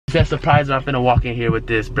Said surprise her, I'm finna walk in here with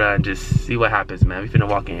this, bruh, and just see what happens, man. We finna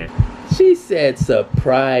walk in here. She said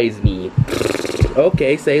surprise me.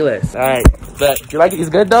 Okay, say less. Alright, but you like it? It's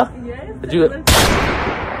good though? Yes. Did you?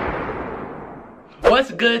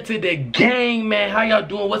 What's good to the gang, man? How y'all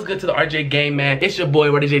doing? What's good to the RJ gang, man? It's your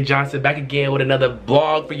boy Rodney Johnson back again with another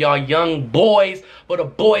vlog for y'all young boys, for the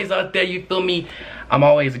boys out there, you feel me? I'm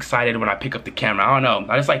always excited when I pick up the camera. I don't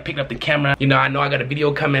know, I just like picking up the camera. You know I got a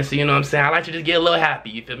video coming, so you know what I'm saying? I like to just get a little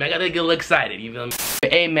happy, you feel me? I gotta get a little excited, you feel me?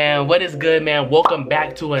 But hey man, what is good, man? Welcome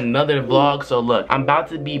back to another vlog. So look, I'm about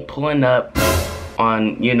to be pulling up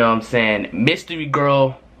on, you know what I'm saying, mystery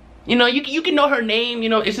girl. You know, you can know her name, you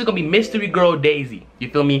know, it's just gonna be Mystery Girl Daisy, you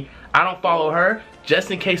feel me? I don't follow her,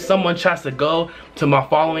 just in case someone tries to go to my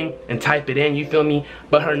following and type it in, you feel me?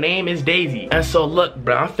 But her name is Daisy. And so look,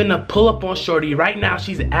 bro, I'm finna pull up on Shorty. Right now,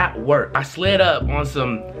 she's at work. I slid up on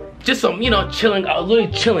just some, you know, chilling. I was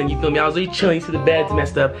literally chilling, you feel me? I was literally chilling, you see the bed's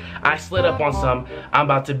messed up. I slid up on some, I'm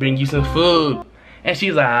about to bring you some food. And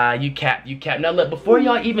she's like, ah, you cap. Now look, before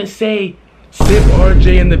y'all even say, Sip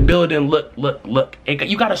RJ in the building, look.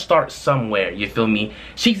 You gotta start somewhere, you feel me?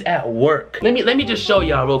 She's at work. Let me just show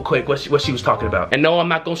y'all real quick what she was talking about. And no, I'm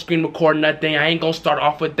not gonna screen record nothing. I ain't gonna start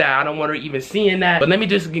off with that. I don't want her even seeing that. But let me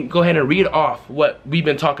just go ahead and read off what we've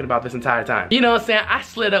been talking about this entire time. You know what I'm saying? I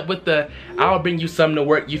slid up with the, I'll bring you something to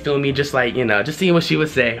work, you feel me? Just like, you know, just seeing what she would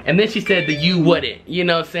say. And then she said the you wouldn't, you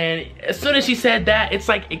know what I'm saying? As soon as she said that, it's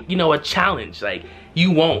like, you know, a challenge. Like, you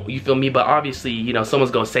won't, you feel me? But obviously, you know,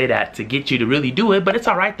 someone's gonna say that to get you to really do it, but it's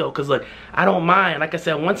all right though, because look, I don't mind. Like I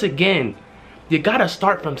said, once again, you gotta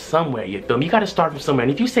start from somewhere, you feel me? You gotta start from somewhere.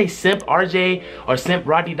 And if you say Simp RJ or Simp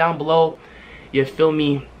Rodney down below, you feel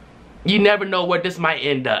me? You never know where this might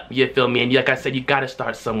end up, you feel me? And like I said, you gotta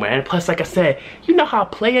start somewhere. And plus, like I said, you know how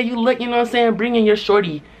player you look, you know what I'm saying? Bringing your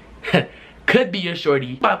shorty, could be your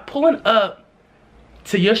shorty, by pulling up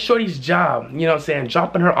to your shorty's job, you know what I'm saying,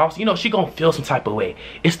 dropping her off, you know, she gonna feel some type of way.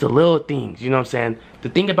 It's the little things, you know what I'm saying? The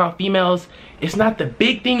thing about females, it's not the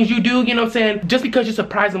big things you do, you know what I'm saying? Just because you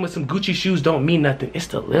surprise them with some Gucci shoes don't mean nothing. It's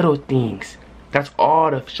the little things. That's all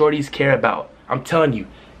the shorties care about. I'm telling you,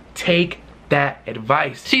 take that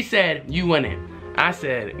advice. She said, you wouldn't. I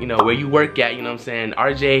said, you know, where you work at, you know what I'm saying,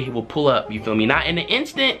 RJ will pull up, you feel me? Not in an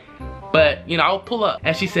instant, but, you know, I'll pull up.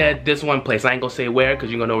 And she said, this one place. I ain't gonna say where,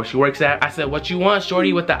 because you're gonna know where she works at. I said, what you want,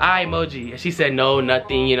 shorty, with the eye emoji? And she said, no,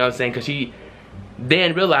 nothing, you know what I'm saying? Because she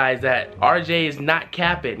then realized that RJ is not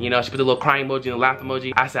capping. You know, she put the little crying emoji and the laugh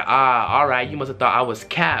emoji. I said, ah, all right, you must have thought I was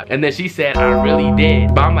capped. And then she said, I really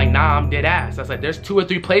did. But I'm like, nah, I'm dead ass. I was like, there's 2 or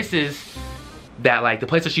 3 places that, like, the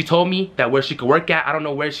place that she told me that where she could work at, I don't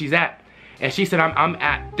know where she's at. And she said, I'm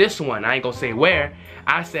at this one. I ain't gonna say where.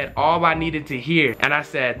 I said all I needed to hear. And I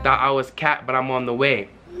said, thought I was capped, but I'm on the way.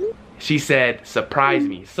 She said, surprise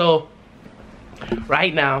me. So,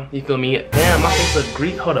 right now, you feel me? Damn, my face looks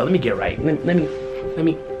greasy. Hold on, let me get right. Let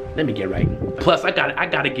me get right. Plus, I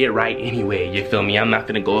gotta get right anyway, you feel me? I'm not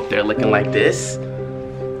gonna go up there looking like this.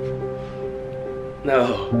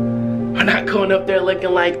 No, I'm not going up there looking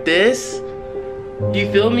like this.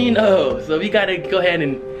 You feel me? No, so we gotta go ahead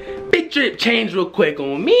and big drip change real quick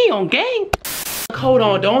on me, on gang. Hold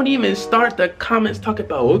on, don't even start the comments talking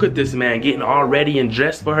about, look at this man getting all ready and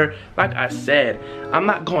dressed for her. Like I said, I'm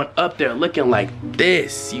not going up there looking like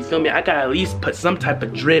this, you feel me? I gotta at least put some type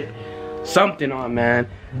of drip, something on, man.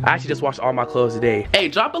 I actually just washed all my clothes today. Hey,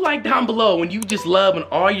 drop a like down below when you just love when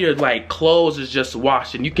all your like clothes is just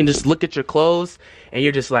washed and you can just look at your clothes and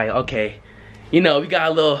you're just like, okay, you know, we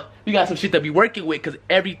got some shit that we working with because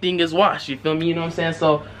everything is washed, you feel me? You know what I'm saying?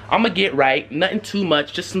 So I'm gonna get right, nothing too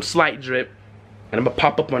much, just some slight drip. And I'm gonna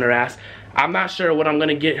pop up on her ass. I'm not sure what I'm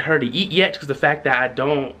gonna get her to eat yet because the fact that I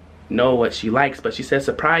don't know what she likes, but she said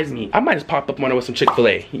surprise me. I might just pop up on her with some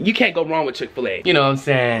Chick-fil-A. You can't go wrong with Chick-fil-A. You know what I'm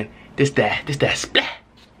saying? This that, splat,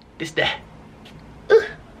 this that.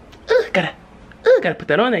 Gotta put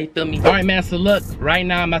that on there, you feel me? All right, man, so look, right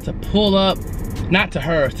now I'm about to pull up, not to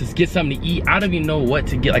her, to get something to eat. I don't even know what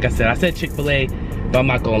to get. Like I said Chick-fil-A, but I'm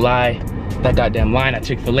not gonna lie. That goddamn line at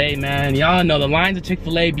Chick-fil-A, man. Y'all know the lines at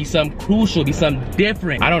Chick-fil-A be something crucial, be something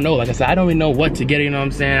different. I don't know, like I said, I don't even know what to get, you know what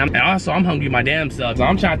I'm saying? And also, I'm hungry my damn self, so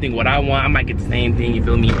I'm trying to think what I want. I might get the same thing, you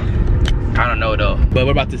feel me? I don't know though. But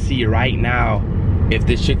we're about to see right now if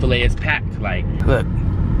this Chick-fil-A is packed. Like, look,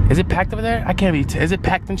 is it packed over there? I can't be, is it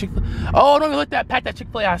packed in Chick-fil-A? Oh, don't even look that packed at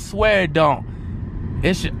Chick-fil-A, I swear it don't.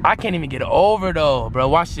 I can't even get it over though, bro.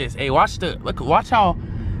 Watch this, hey, watch how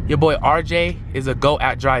your boy RJ is a GOAT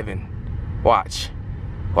at driving. Watch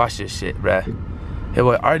this shit, bruh. Hey,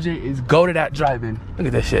 boy, RJ is goated at driving. Look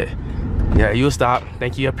at this shit. Yeah, you'll stop.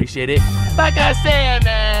 Thank you, appreciate it. Like I said,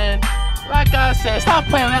 man. Like I said, stop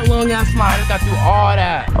playing that long ass slide. I just got through all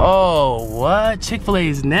that. Oh, what? Chick-fil-A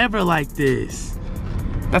is never like this.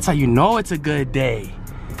 That's how you know it's a good day.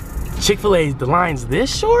 Chick-fil-A, the line's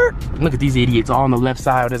this short? Look at these idiots all on the left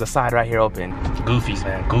side. There's a side right here open. Goofies,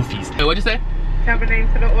 man, goofies. Hey, what'd you say? Have a name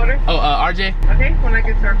for the order? Oh, RJ. Okay, when I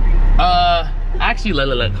get served for you. Actually,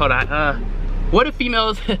 look, hold on. What do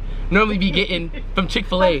females normally be getting from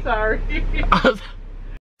Chick-fil-A? I'm sorry.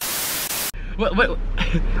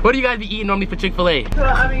 What do you guys be eating normally for Chick-fil-A? So,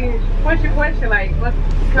 I mean, what's your question? Like, what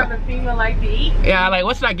kind of female like to eat? Yeah, like,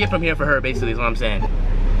 what should I get from here for her, basically, is what I'm saying.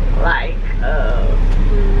 Like,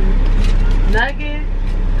 nuggets,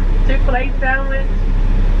 Chick-fil-A sandwich.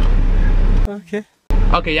 Okay.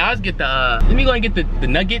 Okay, y'all, let's get the, let me go and get the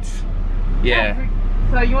nuggets. Yeah.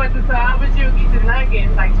 So you want to, so how would you get the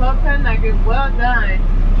nuggets? Like 12-10 nuggets, well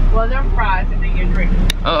done fries, and then your drink.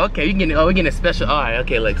 Oh, okay, we're getting a special, all right,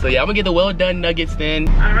 okay, look. So yeah, I'm gonna get the well done nuggets then.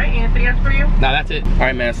 All right, anything else for you? Nah, that's it. All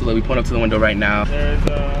right, man, so look, we pulling up to the window right now. There's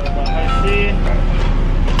iced tea,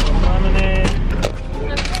 lemonade.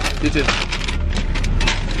 You too.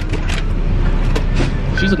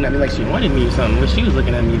 She's looking at me like she wanted me or something. But she was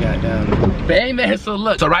looking at me, goddamn. But hey, man, so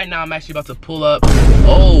look. So right now, I'm actually about to pull up.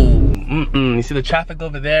 Oh, you see the traffic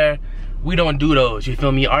over there? We don't do those, you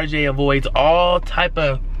feel me? RJ avoids all type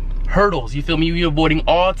of hurdles, you feel me? We avoiding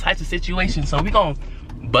all types of situations. So we gonna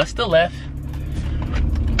bust the left.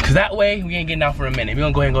 Cause that way, we ain't getting out for a minute. We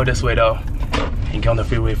gonna go ahead and go this way though. And get on the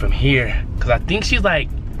freeway from here. Cause I think she's like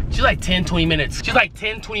 10, 20 minutes. She's like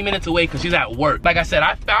 10, 20 minutes away because she's at work. Like I said,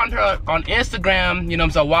 I found her on Instagram, you know what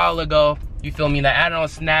I'm saying, a while ago. You feel me? And I added her on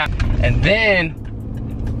Snap. And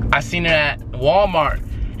then I seen her at Walmart.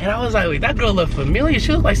 And I was like, wait, that girl looked familiar.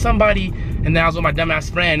 She looked like somebody. And then I was with my dumbass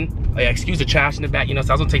friend. Like, excuse the trash in the back, you know,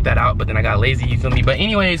 so I was gonna take that out, but then I got lazy, you feel me? But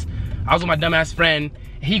anyways, I was with my dumbass friend.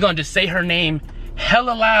 And he gonna just say her name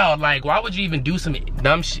hella loud. Like, why would you even do some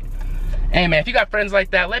dumb shit? Hey man, if you got friends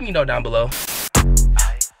like that, let me know down below.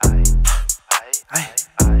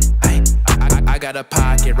 I got a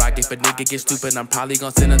pocket rocket. If a nigga get stupid, I'm probably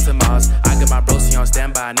gonna send him to Mars. I got my broski on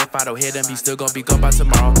standby, and if I don't hit him, he still gonna be gone by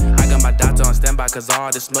tomorrow. I got my doctor on standby, cause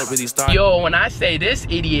all this smoke really started. Yo, when I say this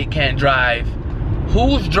idiot can't drive,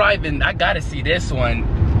 who's driving? I gotta see this one.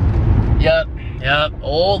 Yup.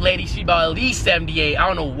 Old lady, she about at least 78. I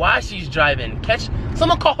don't know why she's driving.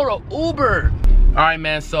 Someone call her an Uber. All right,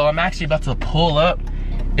 man, so I'm actually about to pull up.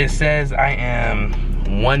 It says I am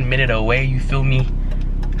 1 minute away, you feel me?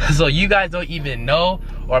 So you guys don't even know,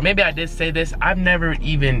 or maybe I did say this, I've never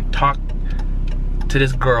even talked to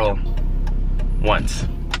this girl once.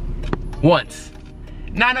 Now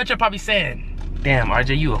I know what you're probably saying. Damn,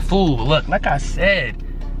 RJ, you a fool. Look, like I said,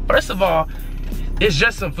 first of all, it's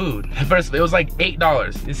just some food. First of all, it was like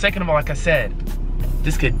 $8. And second of all, like I said,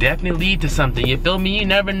 this could definitely lead to something. You feel me? You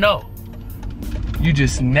never know. You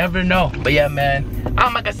just never know. But yeah, man,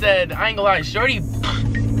 like I said, I ain't gonna lie, shorty,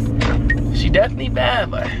 she definitely bad,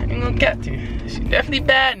 but I ain't gonna cap to you. She definitely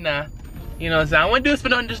bad now. You know what I'm saying? I wouldn't do this for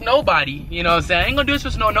just nobody. You know what I'm saying? I ain't gonna do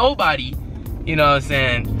this for nobody. You know what I'm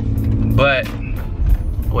saying? But,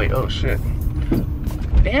 wait, oh shit.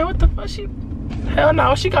 Damn, what the fuck hell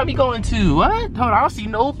no, she got me going to. What? Hold on, I don't see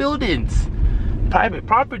no buildings. Private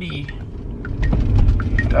property.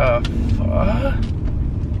 The fuck?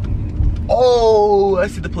 Oh, I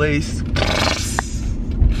see the place.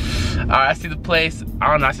 Alright, I see the place.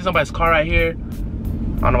 I don't know. I see somebody's car right here.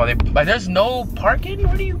 I don't know why like, there's no parking?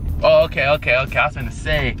 What are you? Oh, okay. I was gonna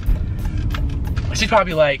say. She's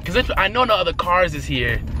probably like, cause I know no other cars is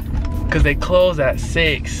here, cause they close at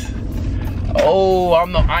 6. Oh,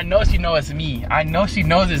 I know she knows it's me. I know she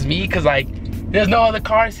knows it's me, cause like, there's no other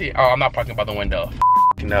cars here. Oh, I'm not parking by the window.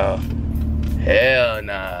 No. Hell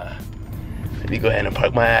nah. Let me go ahead and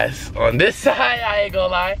park my ass on this side. I ain't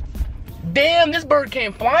gonna lie. Damn, this bird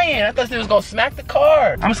came flying. I thought it was gonna smack the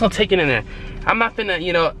car. I'm just gonna take it in there. I'm not finna,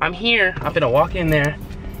 you know, I'm here. I'm finna walk in there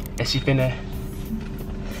and she finna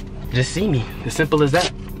just see me. As simple as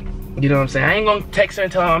that. You know what I'm saying? I ain't gonna text her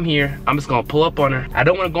and tell her I'm here. I'm just gonna pull up on her. I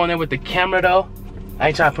don't wanna go in there with the camera though. I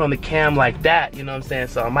ain't trying to put on the cam like that, you know what I'm saying?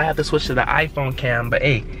 So I might have to switch to the iPhone cam, but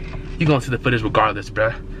hey, you gonna see the footage regardless,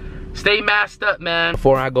 bruh. Stay masked up, man.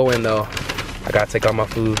 Before I go in though, I gotta take out my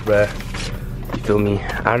food, bruh. You feel me?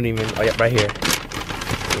 I don't even, oh yeah, right here.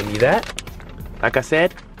 Give me that. Like I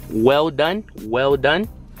said, well done.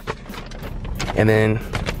 And then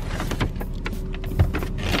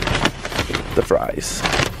the fries.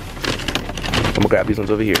 I'm gonna grab these ones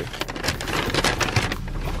over here.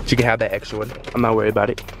 She can have that extra one. I'm not worried about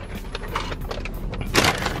it.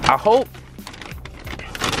 I hope,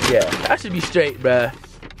 yeah, that should be straight, bruh.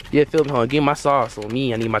 Yeah, feel me, hold on. Give me my sauce on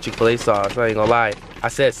me. I need my Chick-fil-A sauce. I ain't gonna lie. I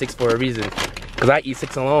said 6 for a reason. Cause I eat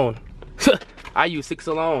 6 alone. I use 6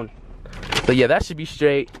 alone. So yeah, that should be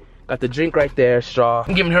straight. Got the drink right there, straw.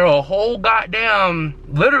 I'm giving her a whole goddamn,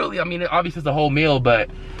 literally, I mean, obviously it's a whole meal, but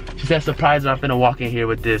she said surprise her. I'm finna walk in here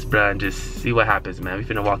with this, bruh, and just see what happens, man. We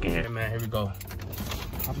finna walk in here. Hey, man, here we go.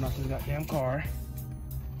 Hopping off this goddamn car.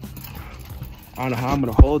 I don't know how I'm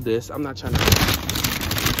gonna hold this. I'm not trying to.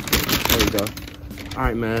 There we go. All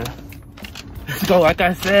right, man. Let's go. Like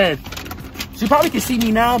I said, she probably can see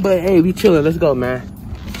me now, but hey, we chilling. Let's go, man.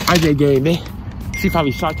 RJ game, man. She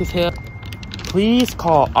probably shocked as hell. Please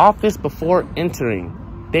call office before entering.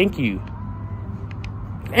 Thank you.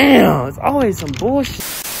 Damn, it's always some bullshit.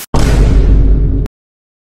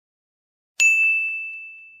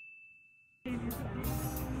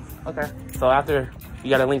 Okay, so after you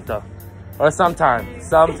got a link though, or sometime.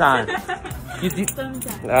 Sometime.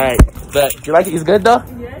 All right, but you like it? It's good though.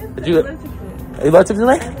 Yes. Did you love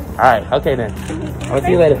Chick-fil-A? All right, okay then. I'll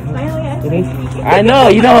see you later. I know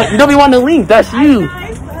you don't be wanting to link. That's you.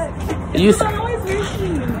 You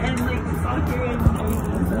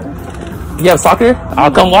have soccer?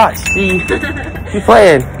 I'll come watch. See, you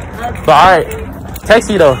playing. But alright, text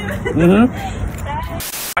you though.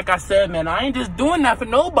 Like I said, man, I ain't just doing that for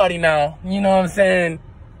nobody now. You know what I'm saying?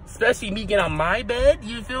 Especially me getting on my bed.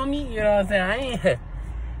 You feel me? You know what I'm saying? I ain't.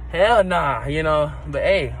 Hell nah. You know. But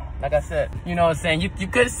hey, like I said, you know what I'm saying? You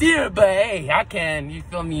couldn't see her, but hey, I can. You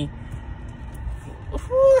feel me?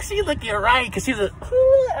 Ooh, she looking right, cause she's a.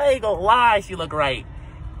 Ooh, I ain't gonna lie, she look right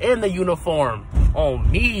in the uniform on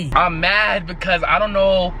me. I'm mad because I don't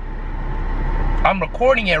know. I'm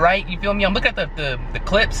recording it, right? You feel me? I'm looking at the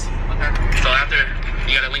clips. Okay. So after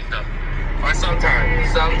you got a link though, or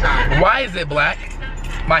sometime. Why is it black?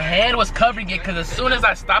 My hand was covering it because as soon as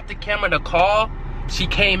I stopped the camera to call, she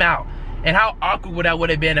came out. And how awkward that would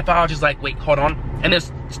have been if I was just like, wait, hold on, and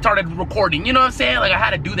just started recording. You know what I'm saying? Like I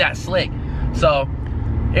had to do that slick. So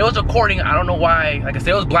it was recording. I don't know why. Like I said,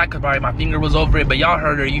 it was black because probably my finger was over it. But y'all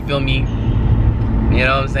heard her. You feel me? You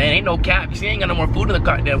know what I'm saying? Ain't no cap. She ain't got no more food in the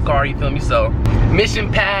goddamn car. You feel me? So mission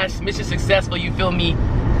passed. Mission successful. You feel me?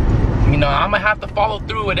 You know, I'm gonna have to follow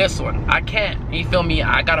through with this one. I can't. You feel me?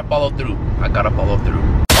 I gotta follow through. I gotta follow through.